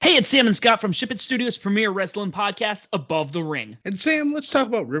it's Sam and Scott from Ship It Studios' premier wrestling podcast, Above the Ring. And Sam, let's talk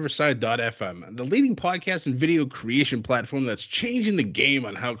about Riverside.fm, the leading podcast and video creation platform that's changing the game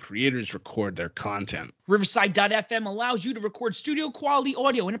on how creators record their content. Riverside.fm allows you to record studio quality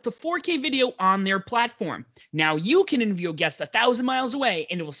audio and up to 4K video on their platform. Now you can interview a guest 1,000 miles away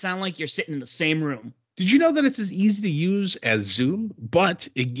and it will sound like you're sitting in the same room. Did you know that it's as easy to use as Zoom, but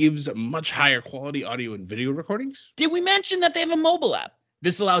it gives much higher quality audio and video recordings? Did we mention that they have a mobile app?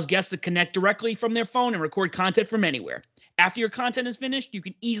 This allows guests to connect directly from their phone and record content from anywhere. After your content is finished, you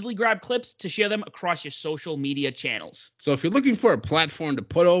can easily grab clips to share them across your social media channels. So if you're looking for a platform to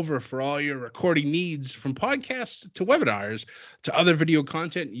put over for all your recording needs, from podcasts to webinars to other video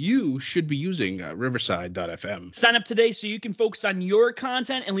content, you should be using Riverside.fm. Sign up today so you can focus on your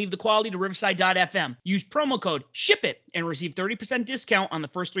content and leave the quality to Riverside.fm. Use promo code SHIPIT and receive 30% discount on the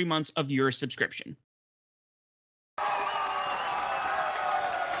first 3 months of your subscription.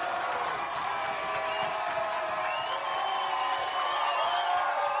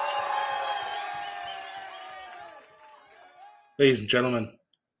 Ladies and gentlemen,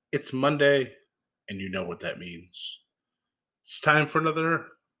 it's Monday, and you know what that means. It's time for another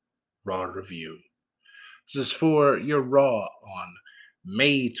Raw review. This is for your Raw on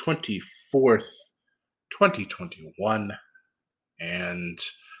May 24th, 2021. And,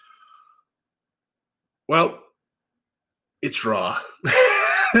 well, it's Raw.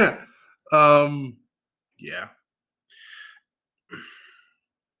 Yeah.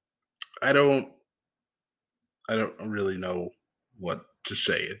 I don't really know what to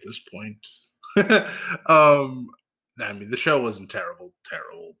say at this point. I mean, the show wasn't terrible,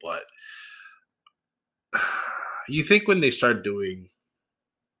 but you think when they start doing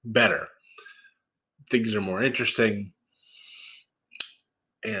better, things are more interesting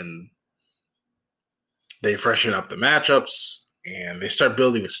and they freshen up the matchups and they start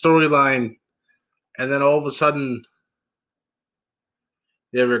building a storyline, and then all of a sudden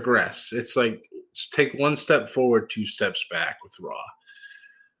they regress. It's like, take one step forward, 2 steps back with Raw.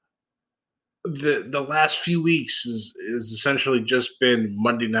 The last few weeks is essentially just been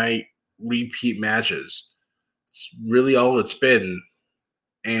Monday night repeat matches. It's really all it's been,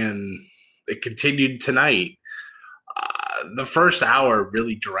 and it continued tonight. The first hour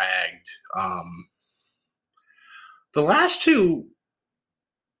really dragged. The last two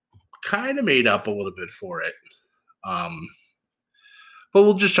kind of made up a little bit for it. But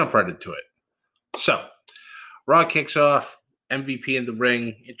we'll just jump right into it. So, Raw kicks off, MVP in the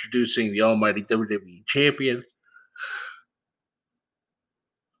ring, introducing the almighty WWE Champion,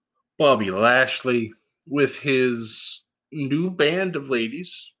 Bobby Lashley, with his new band of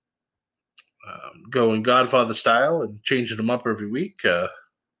ladies, going Godfather style and changing them up every week.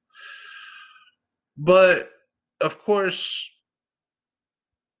 But, of course,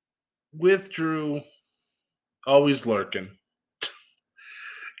 with Drew always lurking,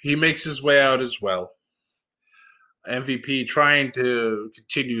 he makes his way out as well. MVP trying to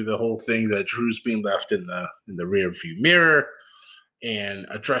continue the whole thing that Drew's being left in the rear view mirror, and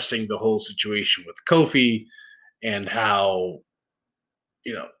addressing the whole situation with Kofi and how,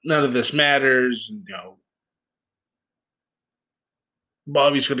 none of this matters. And,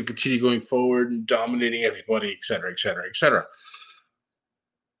 Bobby's going to continue going forward and dominating everybody, et cetera, et cetera, et cetera.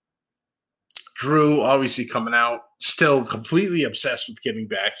 Drew obviously coming out, still completely obsessed with getting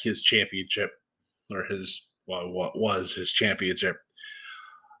back his championship, or what was his championship.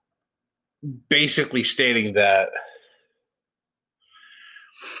 Basically stating that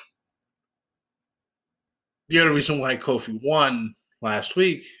the only reason why Kofi won last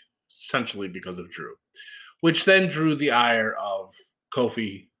week, essentially because of Drew, which then drew the ire of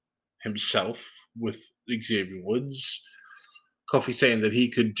Kofi himself with Xavier Woods. Kofi saying that he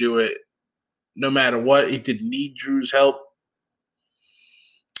could do it no matter what. He didn't need Drew's help.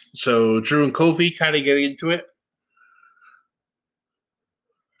 So Drew and Kofi kind of getting into it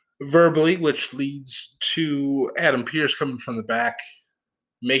verbally, which leads to Adam Pearce coming from the back,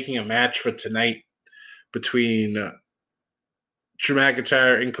 making a match for tonight between Drew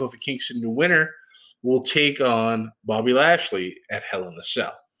McIntyre and Kofi Kingston. The winner will take on Bobby Lashley at Hell in a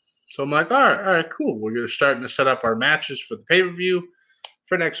Cell. So I'm like, all right, cool. We're starting to set up our matches for the pay-per-view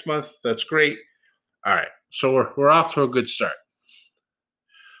for next month. That's great. All right, so we're off to a good start.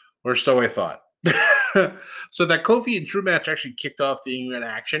 Or so I thought. So that Kofi and Drew match actually kicked off the in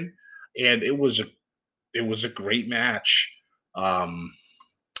action, and it was a great match.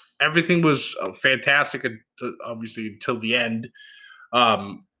 Everything was fantastic, obviously, until the end,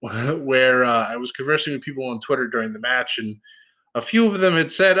 where I was conversing with people on Twitter during the match, and a few of them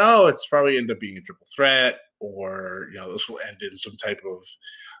had said, "Oh, it's probably end up being a triple threat, or this will end in some type of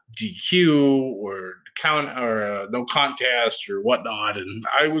DQ or count or no contest or whatnot, and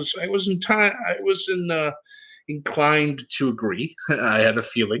I was inclined to agree. I had a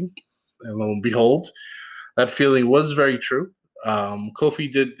feeling, and lo and behold, that feeling was very true.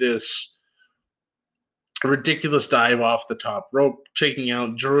 Kofi did this ridiculous dive off the top rope, taking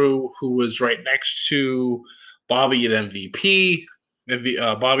out Drew, who was right next to Bobby at MVP.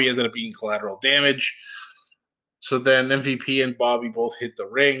 Bobby ended up being collateral damage. So then MVP and Bobby both hit the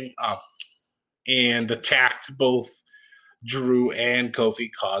ring and attacked both Drew and Kofi,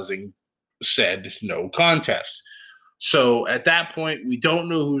 causing said no contest. So at that point, we don't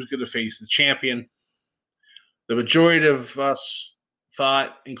know who's going to face the champion. The majority of us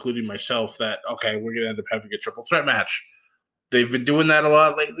thought, including myself, that, okay, we're going to end up having a triple threat match. They've been doing that a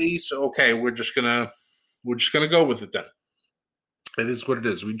lot lately, so okay, we're just gonna go with it then. It is what it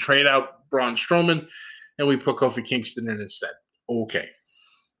is. We trade out Braun Strowman and we put Kofi Kingston in instead. Okay.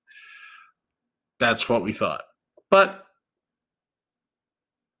 That's what we thought. But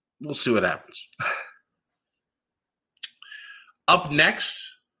we'll see what happens. Up next,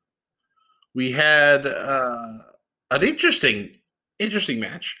 we had an interesting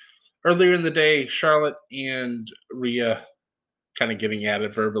match. Earlier in the day, Charlotte and Rhea kind of getting at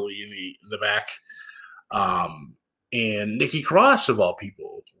it verbally in the back. And Nikki Cross, of all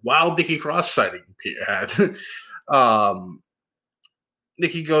people, wild Nikki Cross sighting had.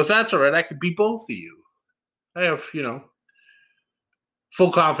 Nikki goes, "That's all right. I could beat both of you. I have,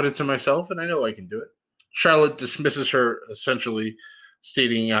 full confidence in myself, and I know I can do it." Charlotte dismisses her, essentially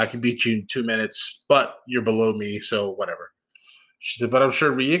stating, "I can beat you in 2 minutes, but you're below me, so whatever." She said, "But I'm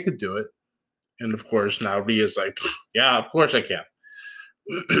sure Rhea could do it." And of course, now Rhea's like, "Yeah, of course I can."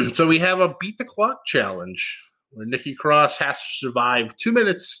 So we have a beat the clock challenge where Nikki Cross has to survive 2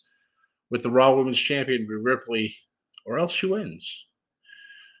 minutes with the Raw Women's Champion, Rhea Ripley, or else she wins.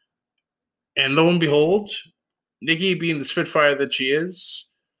 And lo and behold, Nikki, being the Spitfire that she is,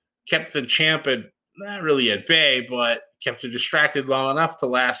 kept the champ not really at bay, but kept her distracted long enough to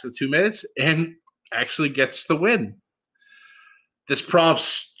last the 2 minutes and actually gets the win. This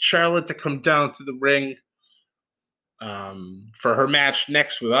prompts Charlotte to come down to the ring for her match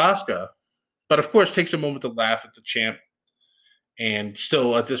next with Asuka, but of course takes a moment to laugh at the champ, and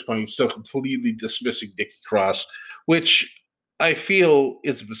still at this point still completely dismissing Nikki Cross, which I feel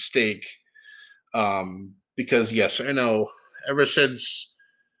is a mistake, because yes, I know ever since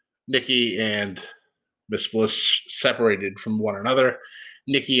Nikki and Miss Bliss separated from one another,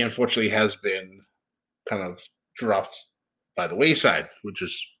 Nikki unfortunately has been kind of dropped by the wayside, which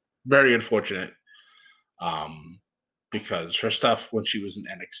is very unfortunate, because her stuff when she was in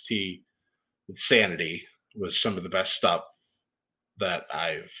NXT with Sanity was some of the best stuff that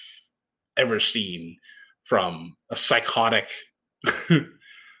I've ever seen from a psychotic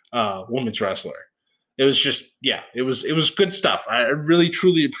women's wrestler. It was just, it was good stuff. I really,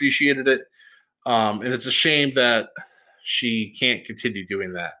 truly appreciated it. And it's a shame that she can't continue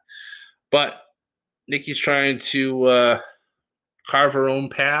doing that. But Nikki's trying to carve her own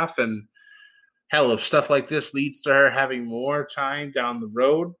path, and hell, if stuff like this leads to her having more time down the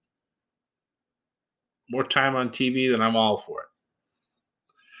road, more time on TV, then I'm all for it.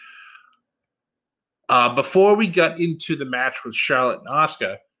 Before we got into the match with Charlotte and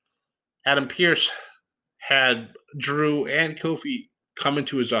Asuka, Adam Pearce had Drew and Kofi come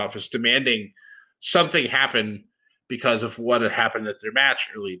into his office demanding something happen because of what had happened at their match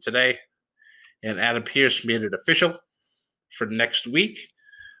earlier today. And Adam Pearce made it official for next week.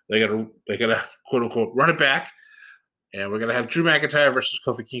 They gotta quote unquote run it back, and we're gonna have Drew McIntyre versus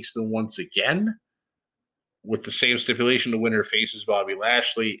Kofi Kingston once again, with the same stipulation: the winner faces Bobby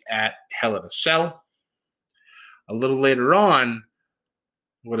Lashley at Hell in a Cell. A little later on,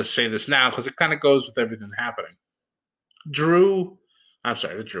 I'm going to say this now because it kind of goes with everything happening.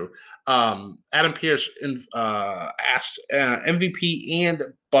 Adam Pearce asked MVP and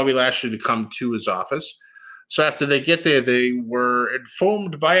Bobby Lashley to come to his office. So after they get there, they were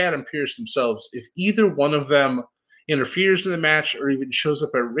informed by Adam Pearce themselves, if either one of them interferes in the match or even shows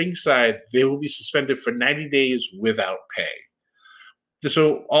up at ringside, they will be suspended for 90 days without pay. This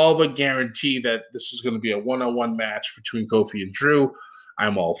will all but guarantee that this is going to be a one-on-one match between Kofi and Drew.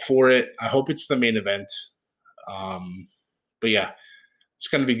 I'm all for it. I hope it's the main event. But yeah, it's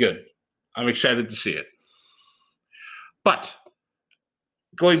going to be good. I'm excited to see it. But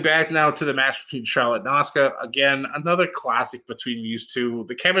going back now to the match between Charlotte and Asuka, again, another classic between these two.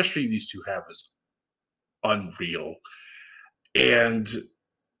 The chemistry these two have is unreal. And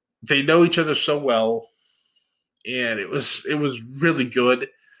they know each other so well. And it was really good.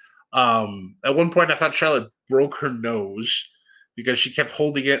 At one point, I thought Charlotte broke her nose because she kept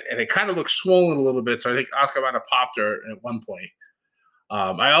holding it, and it kind of looked swollen a little bit. So I think Asuka might have popped her at one point.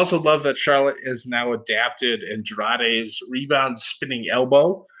 I also love that Charlotte has now adapted Andrade's rebound spinning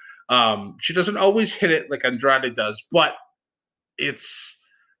elbow. She doesn't always hit it like Andrade does, but it's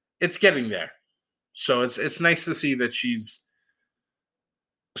getting there. So it's nice to see that she's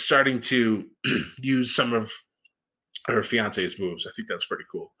starting to use some of her fiance's moves. I think that's pretty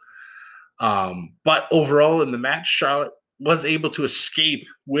cool. But overall in the match, Charlotte was able to escape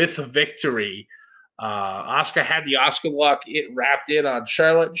with a victory. Asuka had the Asuka lock. It wrapped in on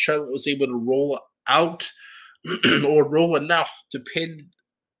Charlotte. Charlotte was able to roll out or roll enough to pin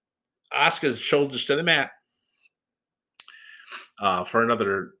Asuka's shoulders to the mat for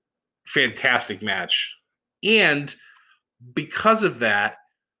another fantastic match. And because of that,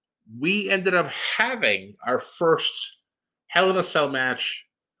 we ended up having our first Hell in a Cell match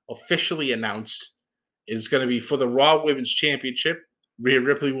officially announced. It's going to be for the Raw Women's Championship. Rhea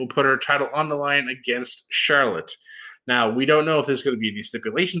Ripley will put her title on the line against Charlotte. Now, we don't know if there's going to be any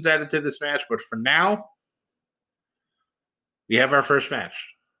stipulations added to this match, but for now, we have our first match.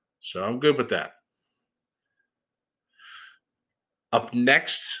 So I'm good with that. Up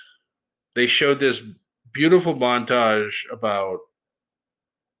next, they showed this beautiful montage about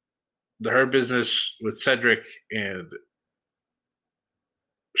her business with Cedric and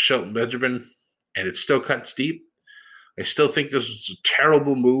Shelton Benjamin, and it still cuts deep. I still think this was a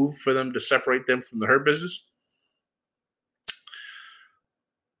terrible move for them to separate them from the Hurt Business.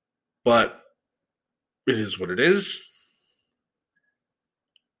 But it is what it is.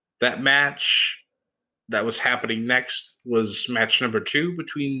 That match that was happening next was match number 2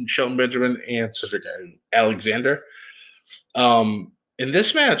 between Shelton Benjamin and Cedric Alexander. In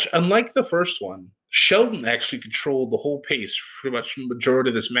this match, unlike the first one, Shelton actually controlled the whole pace for pretty much the majority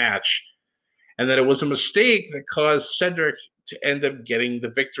of this match. And that it was a mistake that caused Cedric to end up getting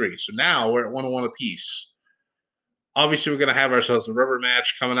the victory. So now we're at 1-1 apiece. Obviously, we're going to have ourselves a rubber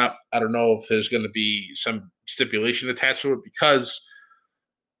match coming up. I don't know if there's going to be some stipulation attached to it, because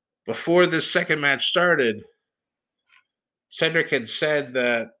before this second match started, Cedric had said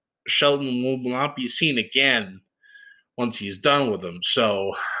that Shelton will not be seen again once he's done with him.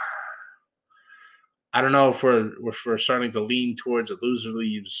 So I don't know if we're starting to lean towards a loser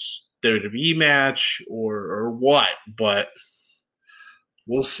leaves WWE match or what, but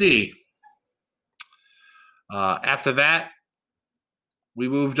we'll see. After that, we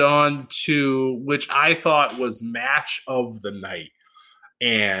moved on to which I thought was match of the night.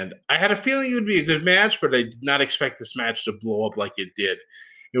 And I had a feeling it would be a good match, but I did not expect this match to blow up like it did.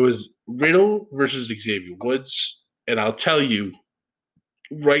 It was Riddle versus Xavier Woods. And I'll tell you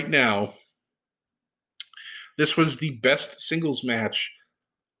right now, this was the best singles match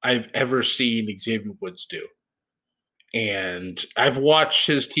I've ever seen Xavier Woods do. And I've watched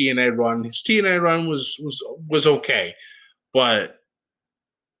his TNA run. His TNA run was okay. But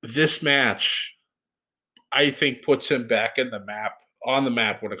this match, I think, puts him back on the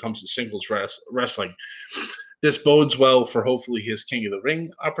map when it comes to singles wrestling. This bodes well for hopefully his King of the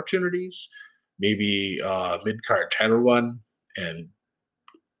Ring opportunities, maybe mid-card title run, and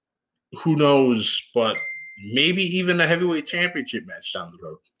who knows, but maybe even a heavyweight championship match down the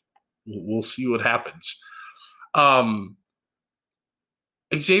road. We'll see what happens.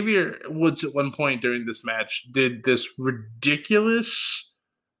 Xavier Woods at one point during this match did this ridiculous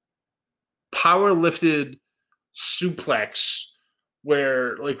power-lifted suplex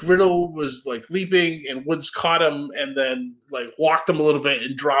where like Riddle was like leaping and Woods caught him and then like walked him a little bit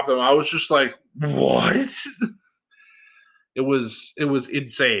and dropped him. I was just like, what? It was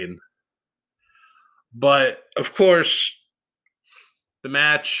insane. But of course, the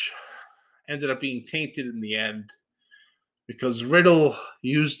match ended up being tainted in the end because Riddle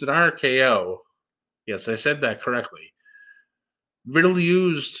used an RKO. Yes, I said that correctly. Riddle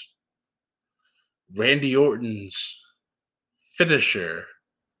used Randy Orton's finisher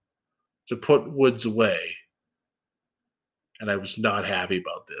to put Woods away. And I was not happy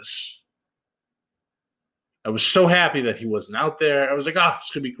about this. I was so happy that he wasn't out there. I was like,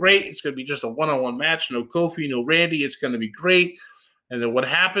 it's going to be great. It's going to be just a one-on-one match. No Kofi, no Randy. It's going to be great. And then what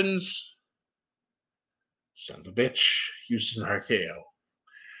happens? Son of a bitch uses an RKO.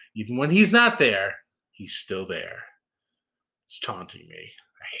 Even when he's not there, he's still there. It's taunting me.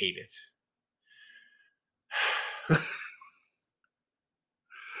 I hate it.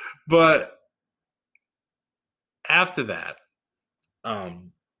 But after that,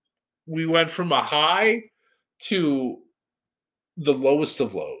 we went from a high to the lowest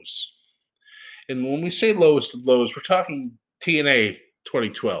of lows. And when we say lowest of lows, we're talking TNA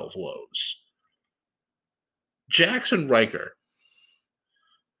 2012 lows. Jackson Riker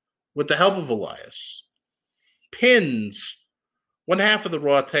with the help of Elias, pins one half of the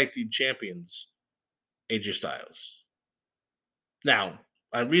Raw Tag Team Champions, AJ Styles. Now,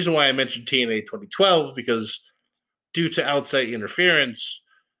 the reason why I mentioned TNA 2012 because due to outside interference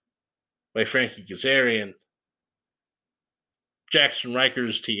by Frankie Kazarian, Jackson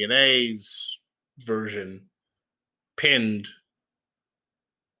Riker's TNA's version pinned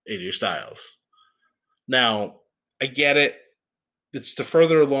AJ Styles. Now, I get it. It's to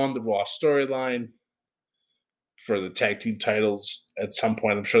further along the Raw storyline for the tag team titles. At some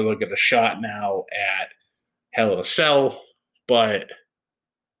point, I'm sure they'll get a shot now at Hell in a Cell, but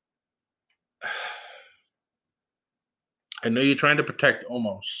I know you're trying to protect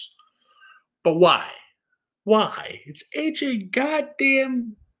Omos, but why? Why? It's AJ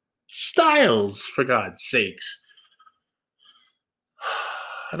goddamn Styles, for God's sakes.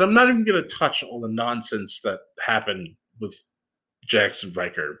 And I'm not even going to touch all the nonsense that happened with Jackson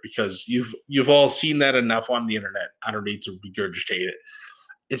Riker because you've all seen that enough on the internet. I don't need to regurgitate it.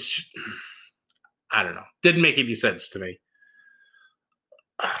 It's just, I don't know. Didn't make any sense to me.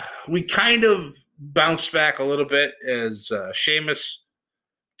 We kind of bounced back a little bit as Sheamus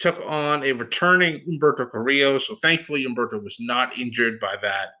took on a returning Humberto Carrillo. So thankfully, Humberto was not injured by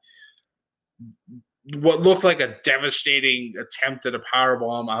that. What looked like a devastating attempt at a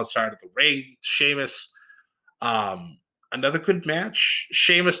powerbomb outside of the ring. Sheamus, another good match.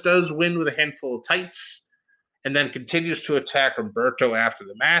 Sheamus does win with a handful of tights and then continues to attack Humberto after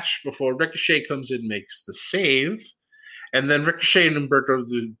the match before Ricochet comes in and makes the save. And then Ricochet and Humberto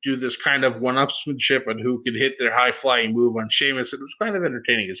do this kind of one-upsmanship on who could hit their high-flying move on Sheamus. It was kind of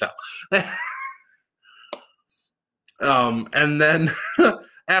entertaining as hell. And then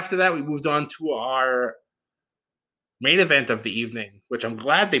after that, we moved on to our main event of the evening, which I'm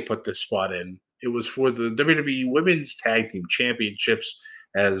glad they put this spot in. It was for the WWE Women's Tag Team Championships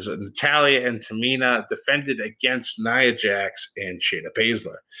as Natalya and Tamina defended against Nia Jax and Shayna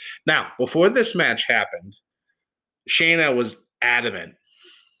Baszler. Now, before this match happened, Shayna was adamant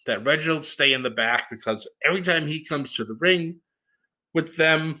that Reginald stay in the back because every time he comes to the ring with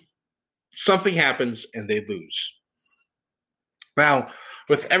them, something happens and they lose. Now,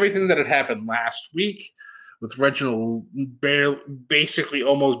 with everything that had happened last week, with Reginald basically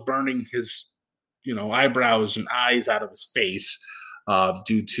almost burning his, eyebrows and eyes out of his face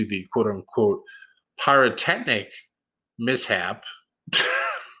due to the quote-unquote pyrotechnic mishap,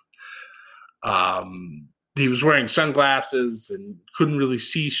 he was wearing sunglasses and couldn't really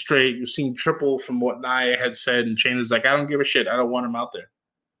see straight. You've seen triple from what Nia had said, and Shayna's like, I don't give a shit. I don't want him out there.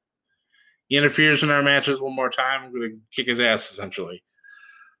 He interferes in our matches one more time. I'm going to kick his ass, essentially.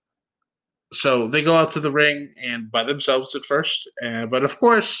 So they go out to the ring and by themselves at first. But of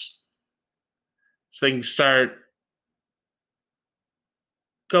course, things start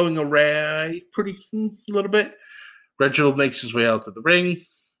going awry a little bit. Reginald makes his way out to the ring.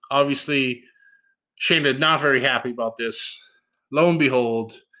 Obviously, Shayna not very happy about this. Lo and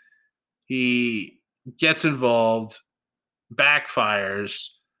behold, he gets involved, backfires.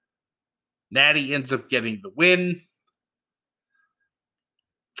 Natty ends up getting the win.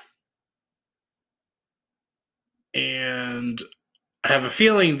 And I have a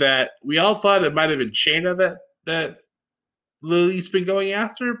feeling that we all thought it might have been Shayna that Lily's been going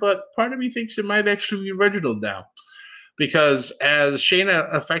after, but part of me thinks it might actually be Reginald now. Because as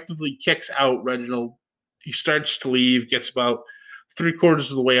Shayna effectively kicks out Reginald, he starts to leave, gets about 3/4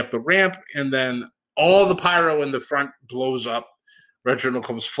 of the way up the ramp, and then all the pyro in the front blows up. Reginald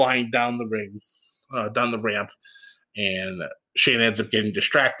comes flying down the ramp, and Shayna ends up getting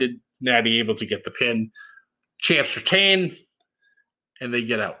distracted. Natty able to get the pin. Champs retain, and they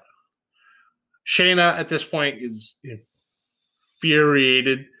get out. Shayna at this point is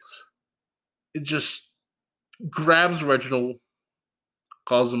infuriated. It just grabs Reginald,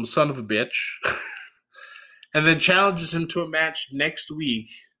 calls him son of a bitch, and then challenges him to a match next week.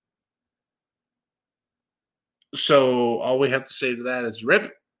 So all we have to say to that is,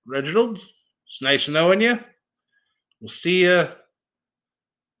 Rip, Reginald, it's nice knowing you. We'll see you.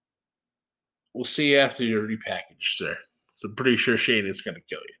 We'll see you after you're repackaged, sir. So I'm pretty sure Shane is going to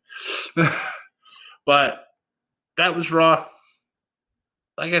kill you. But that was Raw.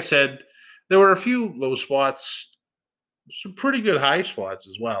 Like I said, there were a few low spots, some pretty good high spots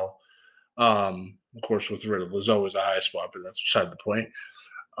as well. Of course, with Riddle, there's always a high spot, but that's beside the point.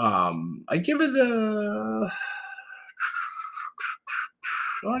 I give it a.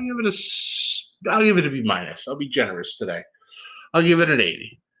 I'll give it a B minus. I'll be generous today. I'll give it an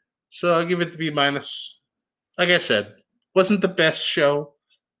 80. So I'll give it to B minus. Like I said, wasn't the best show,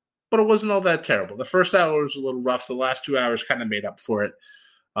 but it wasn't all that terrible. The first hour was a little rough. The last 2 hours kind of made up for it.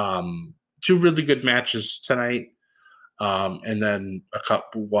 Two really good matches tonight. And then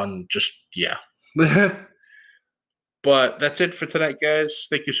yeah. But that's it for tonight, guys.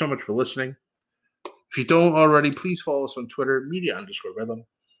 Thank you so much for listening. If you don't already, please follow us on Twitter, media_rhythm.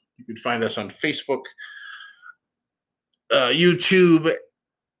 You can find us on Facebook, YouTube,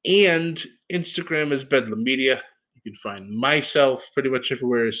 and Instagram as Bedlam Media. You can find myself pretty much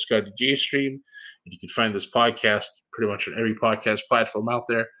everywhere as Scotty J Stream. And you can find this podcast pretty much on every podcast platform out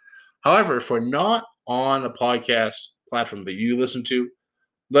there. However, if we're not on a podcast platform that you listen to,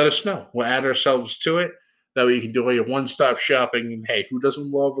 let us know. We'll add ourselves to it. That way you can do all your one-stop shopping. And hey, who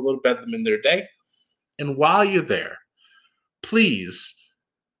doesn't love a little Bedlam in their day? And while you're there, please,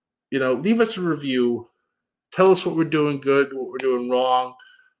 leave us a review. Tell us what we're doing good, what we're doing wrong.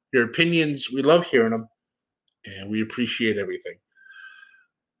 Your opinions, we love hearing them. And we appreciate everything.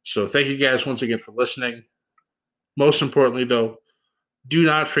 So thank you guys once again for listening. Most importantly, though, do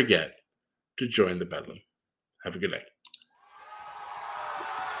not forget to join the Bedlam. Have a good night.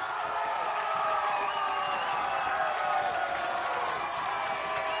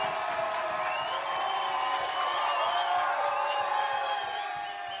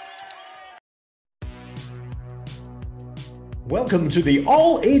 Welcome to the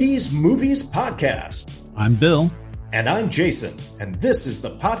All 80s Movies Podcast. I'm Bill. And I'm Jason. And this is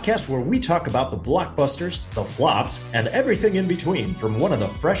the podcast where we talk about the blockbusters, the flops, and everything in between from one of the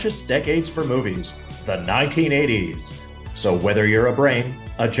freshest decades for movies, the 1980s. So whether you're a brain,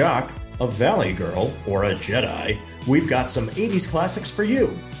 a jock, a valley girl, or a Jedi, we've got some 80s classics for you.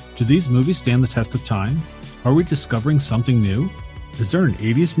 Do these movies stand the test of time? Are we discovering something new? Is there an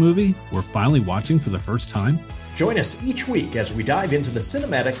 80s movie we're finally watching for the first time? Join us each week as we dive into the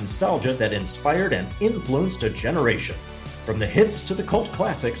cinematic nostalgia that inspired and influenced a generation. From the hits to the cult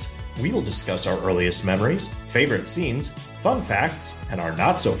classics, we'll discuss our earliest memories, favorite scenes, fun facts, and our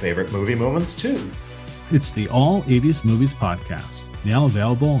not-so-favorite movie moments, too. It's the All 80s Movies Podcast, now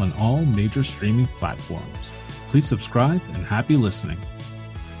available on all major streaming platforms. Please subscribe and happy listening.